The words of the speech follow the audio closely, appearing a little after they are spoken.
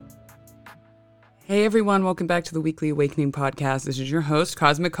Hey everyone, welcome back to the Weekly Awakening Podcast. This is your host,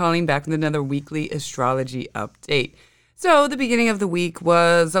 Cosmic Colleen, back with another weekly astrology update. So the beginning of the week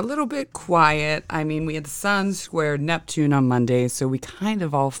was a little bit quiet. I mean, we had the sun squared Neptune on Monday, so we kind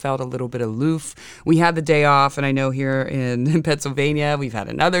of all felt a little bit aloof. We had the day off, and I know here in Pennsylvania, we've had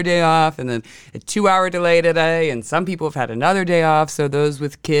another day off, and then a 2-hour delay today, and some people have had another day off. So those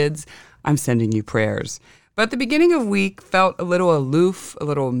with kids, I'm sending you prayers. But the beginning of week felt a little aloof, a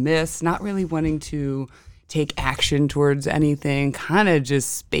little miss, not really wanting to take action towards anything, kind of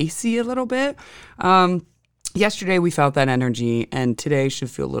just spacey a little bit. Yesterday we felt that energy, and today should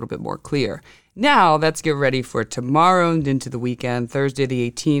feel a little bit more clear. Now, let's get ready for tomorrow and into the weekend. Thursday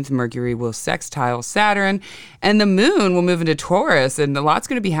the 18th, Mercury will sextile Saturn, and the moon will move into Taurus, and a lot's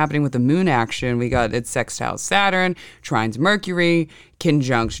going to be happening with the moon action. We got it sextile Saturn, trines Mercury,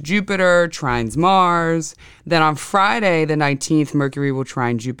 conjunct Jupiter, trines Mars. Then on Friday the 19th, Mercury will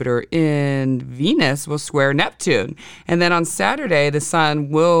trine Jupiter in Venus, will square Neptune. And then on Saturday, the sun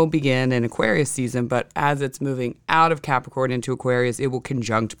will begin in Aquarius season, but as it's moving out of Capricorn into Aquarius, it will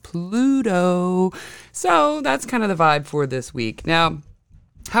conjunct Pluto. So that's kind of the vibe for this week. Now,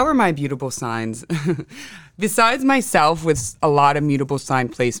 how are my mutable signs? Besides myself with a lot of mutable sign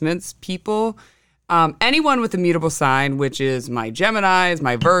placements, people, anyone with a mutable sign, which is my Geminis,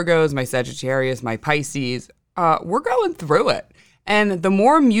 my Virgos, my Sagittarius, my Pisces, we're going through it. And the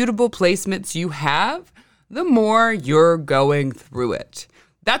more mutable placements you have, the more you're going through it.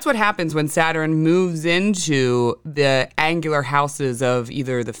 That's what happens when Saturn moves into the angular houses of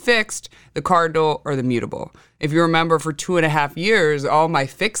either the fixed, the cardinal, or the mutable. If you remember, for 2.5 years, all my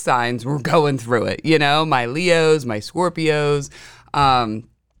fixed signs were going through it. You know, my Leos, my Scorpios, the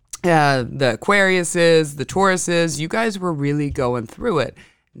Aquariuses, the Tauruses, you guys were really going through it.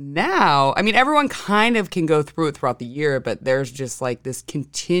 Now, I mean, everyone kind of can go through it throughout the year, but there's just like this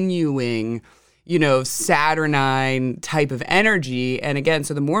continuing, you know, Saturnine type of energy. And again,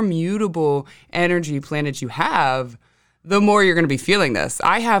 so the more mutable energy planets you have, the more you're going to be feeling this.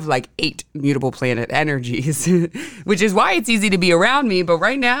 I have like 8 mutable planet energies, which is why it's easy to be around me. But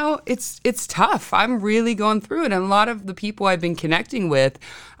right now, it's tough. I'm really going through it. And a lot of the people I've been connecting with,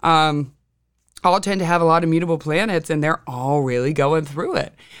 all tend to have a lot of mutable planets, and they're all really going through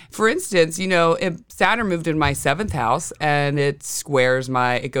it. For instance, you know, if Saturn moved in my 7th house and it squares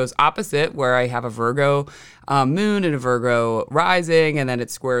it goes opposite where I have a Virgo moon and a Virgo rising, and then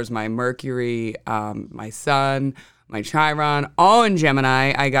it squares my Mercury, my Sun, my Chiron, all in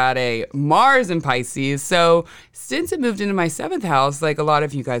Gemini. I got a Mars in Pisces. So since it moved into my 7th house, like a lot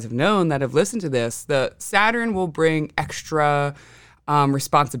of you guys have known that have listened to this, the Saturn will bring extra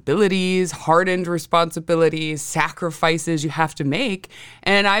responsibilities, hardened responsibilities, sacrifices you have to make.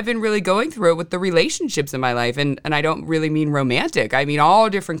 And I've been really going through it with the relationships in my life. And I don't really mean romantic. I mean all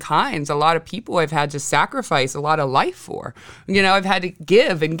different kinds. A lot of people I've had to sacrifice a lot of life for. You know, I've had to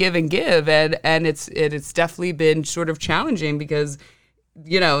give and give and give. And it's definitely been sort of challenging because,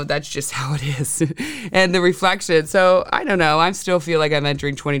 you know, that's just how it is. And the reflection. So I don't know. I still feel like I'm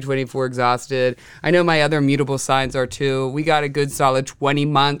entering 2024 exhausted. I know my other mutable signs are too. We got a good solid 20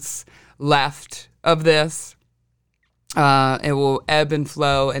 months left of this. It will ebb and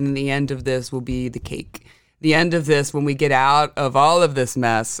flow. And then the end of this will be the cake. The end of this, when we get out of all of this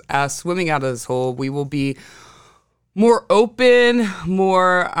mess, swimming out of this hole, we will be more open,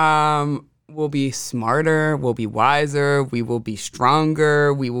 we'll be smarter, we'll be wiser, we will be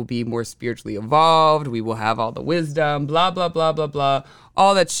stronger, we will be more spiritually evolved, we will have all the wisdom, blah, blah, blah, blah, blah.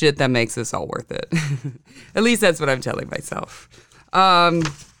 All that shit that makes this all worth it. At least that's what I'm telling myself.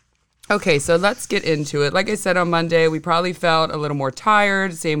 Okay, so let's get into it. Like I said on Monday, we probably felt a little more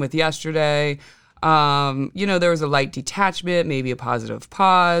tired, same with yesterday. You know, there was a light detachment, maybe a positive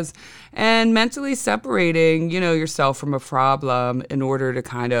pause, and mentally separating, you know, yourself from a problem in order to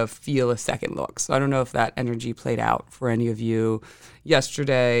kind of feel a second look. So I don't know if that energy played out for any of you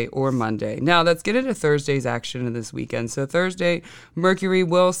yesterday or Monday. Now let's get into Thursday's action of this weekend. So Thursday, Mercury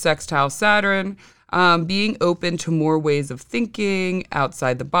will sextile Saturn, being open to more ways of thinking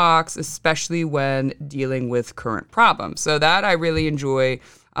outside the box, especially when dealing with current problems. So that I really enjoy.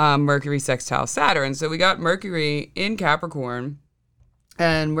 Mercury sextile Saturn. So we got Mercury in Capricorn,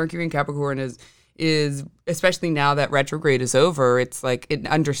 and Mercury in Capricorn is especially now that retrograde is over, it's like it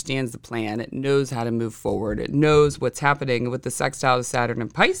understands the plan. It knows how to move forward. It knows what's happening with the sextile of Saturn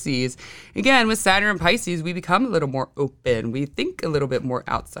and Pisces. Again, with Saturn and Pisces, we become a little more open. We think a little bit more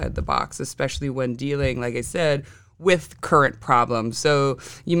outside the box, especially when dealing, like I said, with current problems. So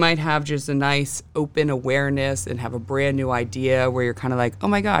you might have just a nice open awareness and have a brand new idea where you're kind of like, oh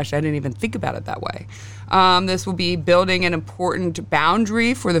my gosh, I didn't even think about it that way. This will be building an important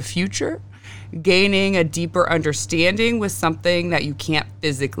boundary for the future. gaining a deeper understanding with something that you can't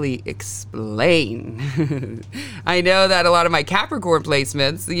physically explain. I know that a lot of my Capricorn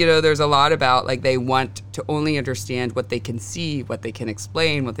placements, there's a lot about like they want to only understand what they can see, what they can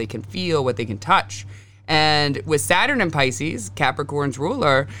explain, what they can feel, what they can touch. And with Saturn in Pisces, Capricorn's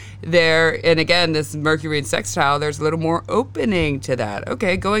ruler, and again, this Mercury in sextile, there's a little more opening to that.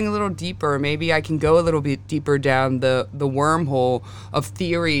 Okay, going a little deeper. Maybe I can go a little bit deeper down the wormhole of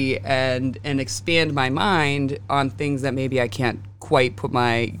theory and expand my mind on things that maybe I can't quite put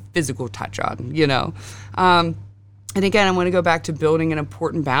my physical touch on, And again, I want to go back to building an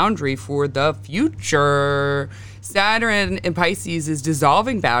important boundary for the future. Saturn in Pisces is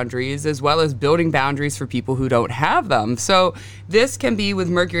dissolving boundaries as well as building boundaries for people who don't have them. So this can be with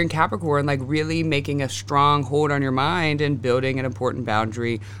Mercury and Capricorn, like really making a strong hold on your mind and building an important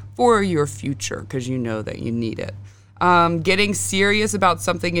boundary for your future because you know that you need it. Getting serious about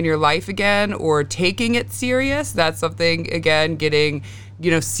something in your life again or taking it serious, that's something, again, getting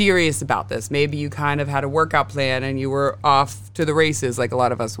serious about this. Maybe you kind of had a workout plan and you were off to the races like a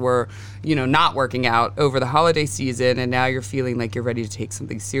lot of us were, not working out over the holiday season, and now you're feeling like you're ready to take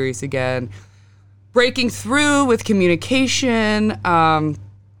something serious again. Breaking through with communication,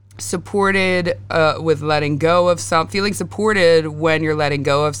 supported with letting go of feeling supported when you're letting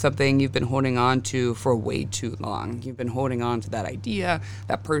go of something you've been holding on to for way too long. You've been holding on to that idea,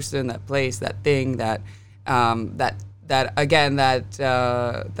 that person, that place, that thing, that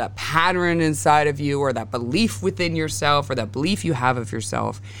pattern inside of you, or that belief within yourself, or that belief you have of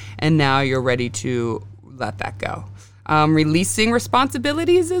yourself, and now you're ready to let that go. Releasing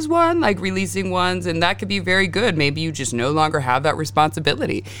responsibilities is one, like releasing ones, and that could be very good. Maybe you just no longer have that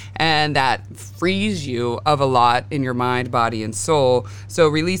responsibility, and that frees you of a lot in your mind, body, and soul. So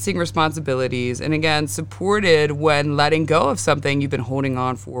releasing responsibilities, and again, supported when letting go of something you've been holding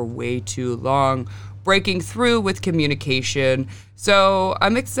on for way too long. Breaking through with communication. So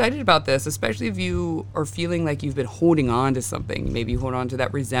I'm excited about this, especially if you are feeling like you've been holding on to something. Maybe you hold on to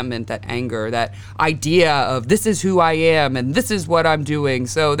that resentment, that anger, that idea of this is who I am and this is what I'm doing.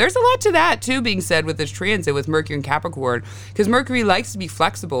 So there's a lot to that too being said with this transit with Mercury and Capricorn, because Mercury likes to be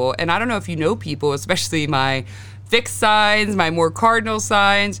flexible. And I don't know if you know people, especially my fixed signs, my more cardinal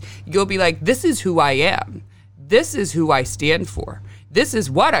signs, you'll be like, this is who I am. This is who I stand for. This is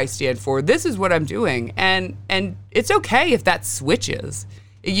what I stand for. This is what I'm doing. And it's okay if that switches.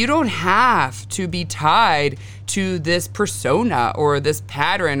 You don't have to be tied to this persona or this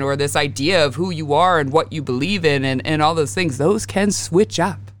pattern or this idea of who you are and what you believe in and all those things. Those can switch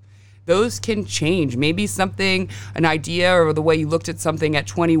up. Those can change. Maybe an idea or the way you looked at something at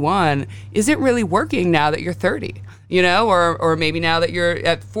 21 isn't really working now that you're 30, or maybe now that you're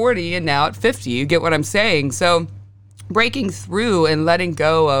at 40 and now at 50. You get what I'm saying? So breaking through and letting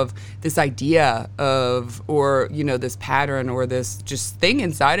go of this idea of, or, this pattern or this just thing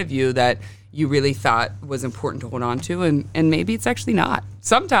inside of you that you really thought was important to hold on to, and maybe it's actually not.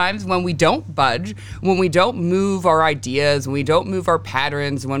 Sometimes when we don't budge, when we don't move our ideas, when we don't move our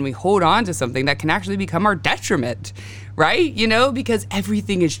patterns, when we hold on to something, that can actually become our detriment, right? Because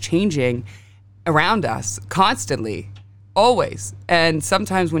everything is changing around us constantly, always. And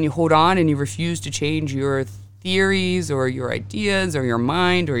sometimes when you hold on and you refuse to change your theories or your ideas or your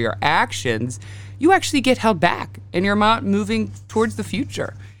mind or your actions, you actually get held back and you're not moving towards the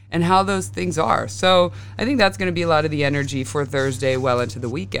future and how those things are. So I think that's going to be a lot of the energy for Thursday well into the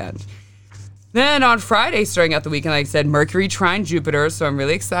weekend. Then on Friday, starting out the weekend, like I said, Mercury trine Jupiter. So I'm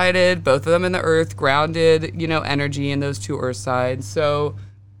really excited. Both of them in the earth, grounded, energy in those two earth sides. So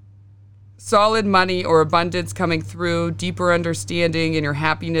solid money or abundance coming through, deeper understanding in your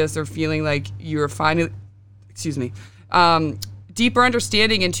happiness or feeling like you're finally, deeper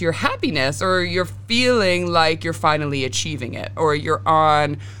understanding into your happiness, or you're feeling like you're finally achieving it, or you're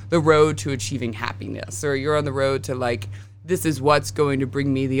on the road to achieving happiness, or you're on the road to like, this is what's going to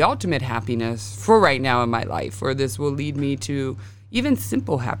bring me the ultimate happiness for right now in my life, or this will lead me to even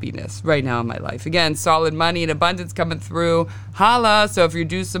simple happiness right now in my life. Again, solid money and abundance coming through. Holla. So if you're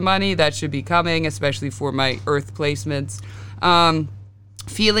due some money, that should be coming, especially for my earth placements.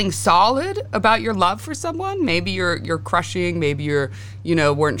 Feeling solid about your love for someone. Maybe you're crushing, maybe you're,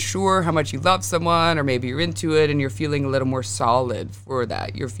 weren't sure how much you love someone, or maybe you're into it and you're feeling a little more solid for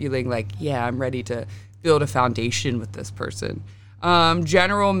that. You're feeling like, yeah, I'm ready to build a foundation with this person.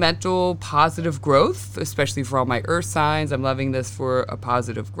 General mental positive growth, especially for all my earth signs. I'm loving this for a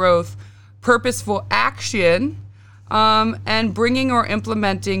positive growth. Purposeful action, and bringing or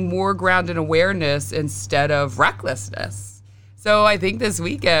implementing more grounded awareness instead of recklessness. So I think this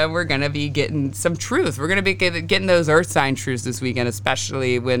weekend we're going to be getting some truth. We're going to be getting those earth sign truths this weekend,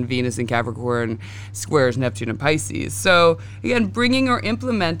 especially when Venus in Capricorn squares Neptune and Pisces. So again, bringing or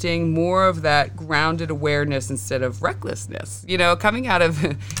implementing more of that grounded awareness instead of recklessness. You know, coming out of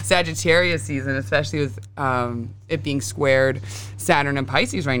Sagittarius season, especially with it being squared Saturn and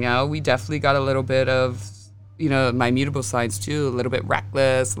Pisces right now, we definitely got a little bit of, you know, my mutable signs too, a little bit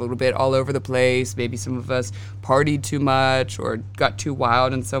reckless, a little bit all over the place. Maybe some of us partied too much or got too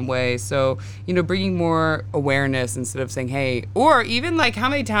wild in some way. So, you know, bringing more awareness instead of saying, hey, or even like how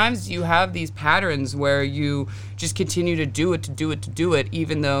many times do you have these patterns where you just continue to do it,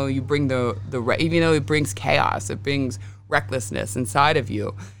 even though you bring even though it brings chaos, it brings recklessness inside of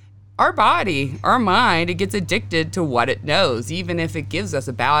you. Our body, our mind, it gets addicted to what it knows. Even if it gives us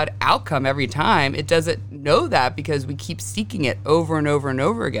a bad outcome every time, it doesn't know that because we keep seeking it over and over and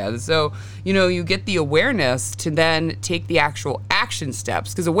over again. So, you know, you get the awareness to then take the actual action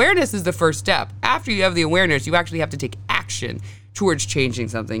steps, because awareness is the first step. After you have the awareness, you actually have to take action towards changing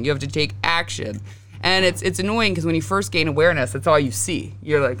something. You have to take action. And it's annoying because when you first gain awareness, that's all you see.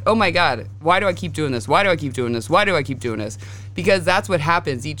 You're like, oh my God, why do I keep doing this? Why do I keep doing this? Why do I keep doing this? Because that's what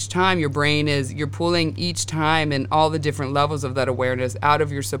happens. Each time your brain you're pulling each time and all the different levels of that awareness out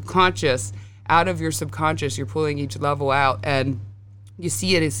of your subconscious. You're pulling each level out and you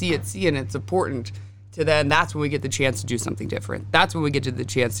see it, and it's important to then, that's when we get the chance to do something different. That's when we get to the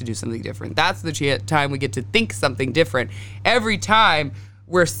chance to do something different. That's the time we get to think something different. Every time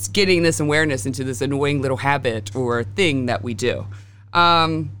we're getting this awareness into this annoying little habit or thing that we do.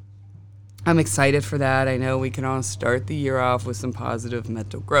 I'm excited for that. I know we can all start the year off with some positive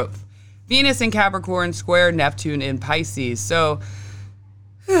mental growth. Venus in Capricorn square Neptune in Pisces. So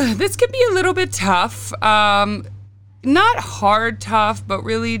this could be a little bit tough. Not hard tough, but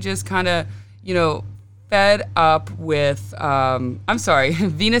really just kind of, you know, fed up with,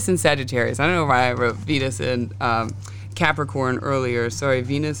 Venus in Sagittarius. I don't know why I wrote Venus in Capricorn earlier. Sorry,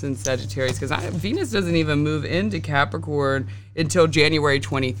 Venus in Sagittarius, because Venus doesn't even move into Capricorn until January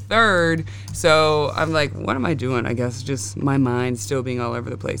 23rd. So I'm like, what am I doing? I guess just my mind still being all over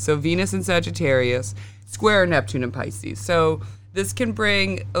the place. So Venus in Sagittarius, square Neptune and Pisces. So this can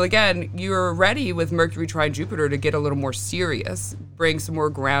bring, again, you're ready with Mercury trine Jupiter to get a little more serious, bring some more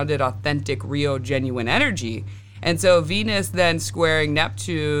grounded, authentic, real, genuine energy. And so Venus then squaring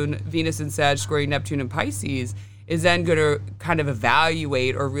Neptune, Venus in Sag squaring Neptune and Pisces, is then going to kind of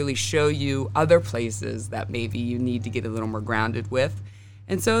evaluate or really show you other places that maybe you need to get a little more grounded with.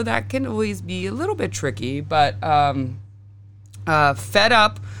 And so that can always be a little bit tricky, but fed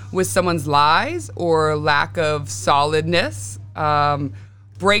up with someone's lies or lack of solidness,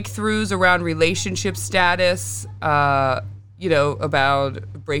 breakthroughs around relationship status, about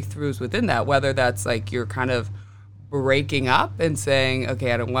breakthroughs within that, whether that's like you're kind of breaking up and saying,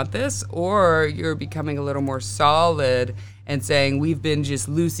 okay, I don't want this, or you're becoming a little more solid and saying, we've been just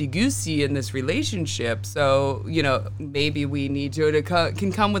loosey-goosey in this relationship, so, you know, maybe we need to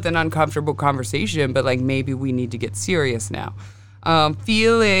can come with an uncomfortable conversation, but like maybe we need to get serious now.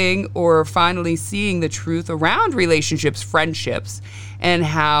 Feeling or finally seeing the truth around relationships, friendships, and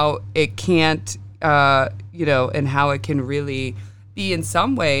how it can't, and how it can really be in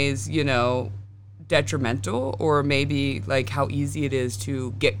some ways, you know, detrimental, or maybe like how easy it is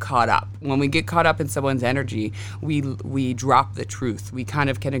to get caught up. When we get caught up in someone's energy, we drop the truth. We kind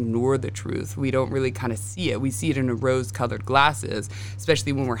of can ignore the truth. We don't really kind of see it. We see it in rose-colored glasses,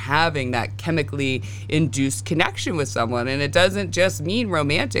 especially when we're having that chemically induced connection with someone. And it doesn't just mean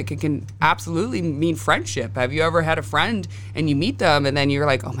romantic. It can absolutely mean friendship. Have you ever had a friend and you meet them and then you're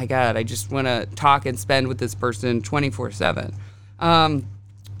like, oh my God, I just want to talk and spend with this person 24/7.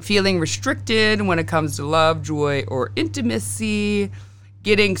 Feeling restricted when it comes to love, joy, or intimacy,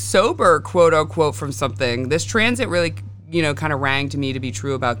 getting sober, quote unquote, from something. This transit really, kind of rang to me to be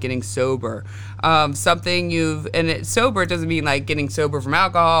true about getting sober. Sober doesn't mean like getting sober from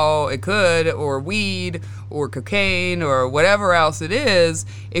alcohol. It could, or weed, or cocaine, or whatever else it is.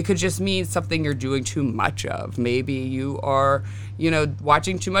 It could just mean something you're doing too much of. Maybe you are,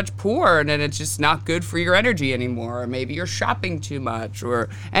 watching too much porn and it's just not good for your energy anymore. Or maybe you're shopping too much, or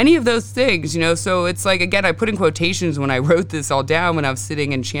any of those things, So it's like, again, I put in quotations when I wrote this all down when I was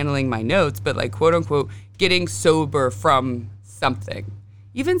sitting and channeling my notes, but like, quote unquote, getting sober from something,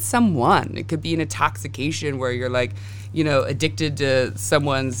 even someone. It could be an intoxication where you're like, addicted to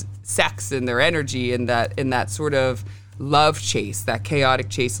someone's sex and their energy and that sort of love chase, that chaotic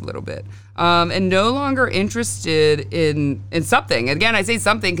chase a little bit. And no longer interested in something. Again, I say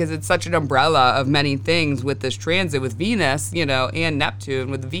something because it's such an umbrella of many things with this transit with Venus, and Neptune.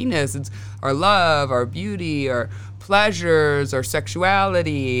 With Venus, it's our love, our beauty, our pleasures or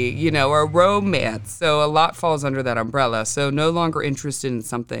sexuality, you know, or romance. So a lot falls under that umbrella. So no longer interested in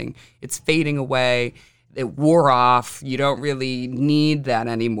something. It's fading away. It wore off. You don't really need that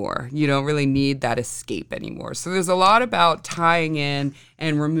anymore. You don't really need that escape anymore. So there's a lot about tying in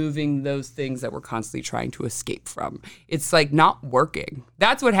and removing those things that we're constantly trying to escape from. It's like not working.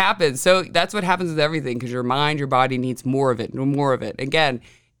 That's what happens. So that's what happens with everything, because your mind, your body needs more of it, more of it. Again,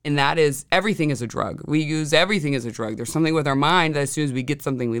 and that is, everything is a drug. We use everything as a drug. There's something with our mind that as soon as we get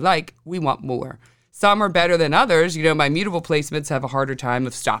something we like, we want more. Some are better than others. You know, my mutable placements have a harder time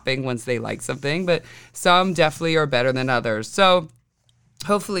of stopping once they like something, but some definitely are better than others. So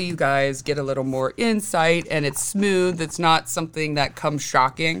hopefully you guys get a little more insight, and it's smooth. It's not something that comes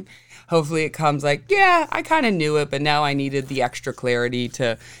shocking. Hopefully it comes like, yeah, I kind of knew it, but now I needed the extra clarity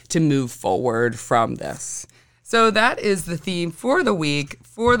to move forward from this. So that is the theme for the week,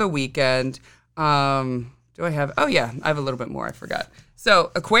 for the weekend. Do I have, oh yeah, I have a little bit more, I forgot.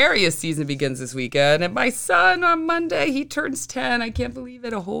 So Aquarius season begins this weekend, and my son on Monday, he turns 10. I can't believe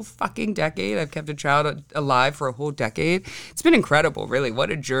it, a whole fucking decade. I've kept a child alive for a whole decade. It's been incredible, really.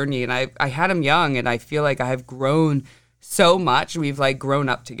 What a journey. And I had him young, and I feel like I have grown so much. We've like grown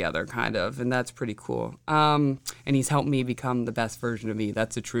up together, kind of, and that's pretty cool. And he's helped me become the best version of me.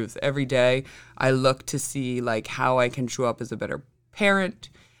 That's the truth. Every day I look to see like how I can show up as a better parent,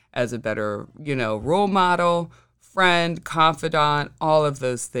 as a better, you know, role model, friend, confidant, all of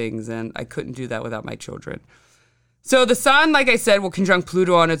those things. And I couldn't do that without my children. So the sun, like I said, will conjunct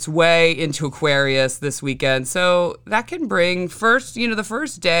Pluto on its way into Aquarius this weekend. So that can bring first, you know, the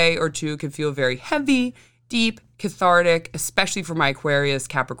first day or two can feel very heavy, deep, cathartic, especially for my Aquarius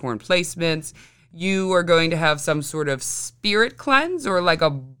Capricorn placements. You are going to have some sort of spirit cleanse or like a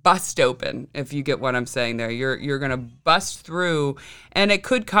bust open, if you get what I'm saying there. You're going to bust through, and it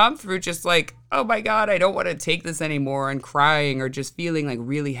could come through just like, oh my God, I don't want to take this anymore, and crying, or just feeling like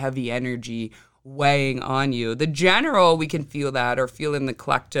really heavy energy weighing on you. The general, we can feel that, or feel in the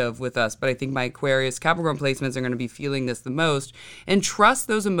collective with us, but I think my Aquarius Capricorn placements are going to be feeling this the most. And trust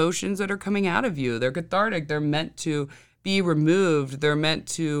those emotions that are coming out of you. They're cathartic. They're meant to be removed. They're meant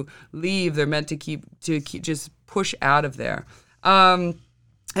to leave. They're meant to keep just push out of there. And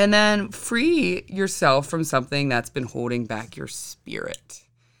then free yourself from something that's been holding back your spirit.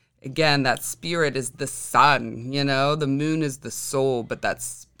 Again, that spirit is the sun, you know, the moon is the soul, but that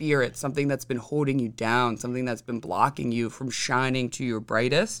spirit, something that's been holding you down, something that's been blocking you from shining to your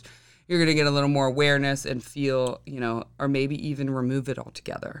brightest, you're going to get a little more awareness and feel, you know, or maybe even remove it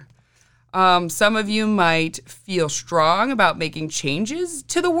altogether. Some of you might feel strong about making changes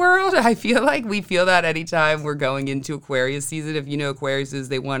to the world. I feel like we feel that anytime we're going into Aquarius season. If you know Aquariuses,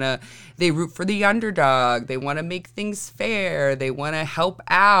 they root for the underdog. They want to make things fair. They want to help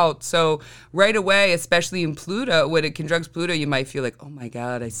out. So right away, especially in Pluto, when it conjuncts Pluto, you might feel like, oh my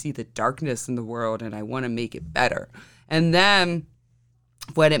God, I see the darkness in the world and I want to make it better. And then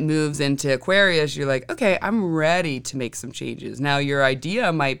when it moves into Aquarius, you're like, okay, I'm ready to make some changes. Now your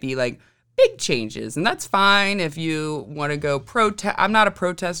idea might be like, big changes, and that's fine if you want to go protest. I'm not a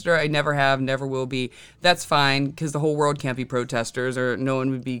protester. I never have, never will be. That's fine, because the whole world can't be protesters, or no one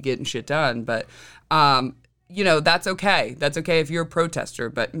would be getting shit done. But, you know, that's okay. That's okay if you're a protester,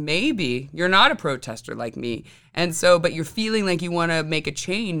 but maybe you're not a protester like me. And so, but you're feeling like you want to make a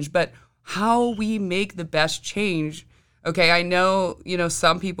change, but how we make the best change. Okay, I know, you know,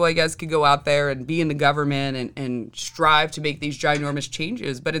 some people, I guess, could go out there and be in the government and strive to make these ginormous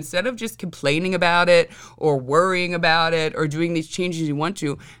changes. But instead of just complaining about it or worrying about it or doing these changes you want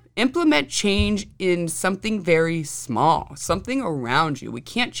to, implement change in something very small, something around you. We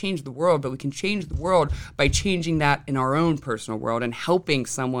can't change the world, but we can change the world by changing that in our own personal world and helping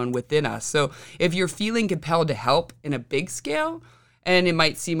someone within us. So if you're feeling compelled to help in a big scale, and it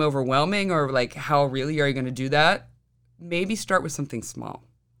might seem overwhelming, or like, how really are you going to do that? Maybe start with something small,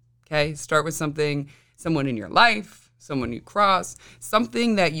 okay? Start with someone in your life, someone you cross,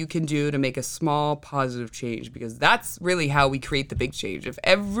 something that you can do to make a small positive change, because that's really how we create the big change. If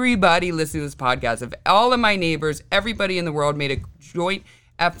everybody listening to this podcast, if all of my neighbors, everybody in the world made a joint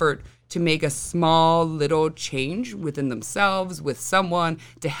effort to make a small little change within themselves, with someone,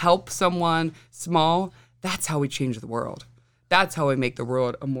 to help someone small, that's how we change the world. That's how we make the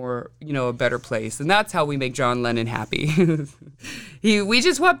world a more, you know, a better place. And that's how we make John Lennon happy. We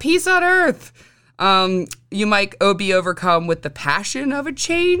just want peace on earth. You might be overcome with the passion of a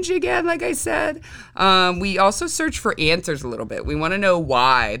change again, like I said. We also search for answers a little bit. We want to know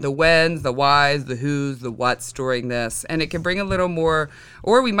why, the whens, the whys, the whos, the whats during this. And it can bring a little more,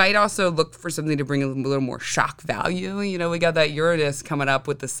 or we might also look for something to bring a little more shock value. You know, we got that Uranus coming up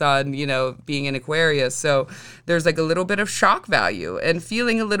with the sun, you know, being in Aquarius. So there's like a little bit of shock value and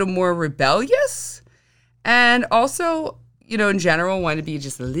feeling a little more rebellious. And also, you know, in general, want to be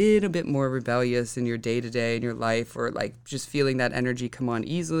just a little bit more rebellious in your day-to-day in your life, or like just feeling that energy come on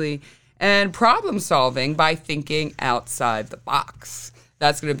easily. And problem solving by thinking outside the box.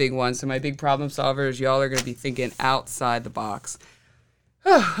 That's going to be a big one. So my big problem solvers, y'all are going to be thinking outside the box.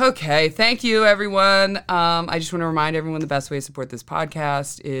 Okay, thank you, everyone. I just want to remind everyone the best way to support this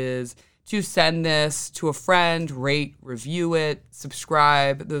podcast is to send this to a friend, rate, review it,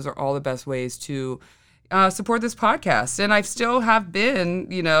 subscribe. Those are all the best ways to support this podcast. And I still have been,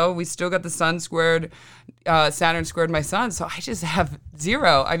 you know, we still got the Saturn squared my sun. So I just have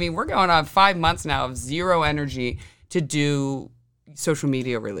zero. I mean, we're going on 5 months now of zero energy to do social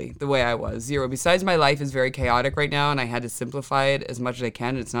media, really, the way I was. Zero. Besides, my life is very chaotic right now, and I had to simplify it as much as I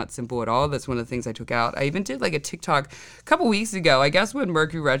can. It's not simple at all. That's one of the things I took out. I even did like a TikTok a couple weeks ago, I guess when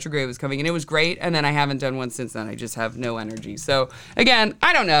Mercury retrograde was coming, and it was great, and then I haven't done one since then. I just have no energy. So again,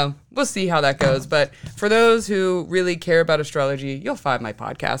 I don't know. We'll see how that goes. But for those who really care about astrology, you'll find my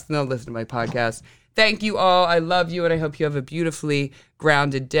podcast, and they'll listen to my podcast. Thank you all. I love you, and I hope you have a beautifully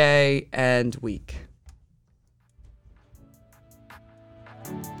grounded day and week.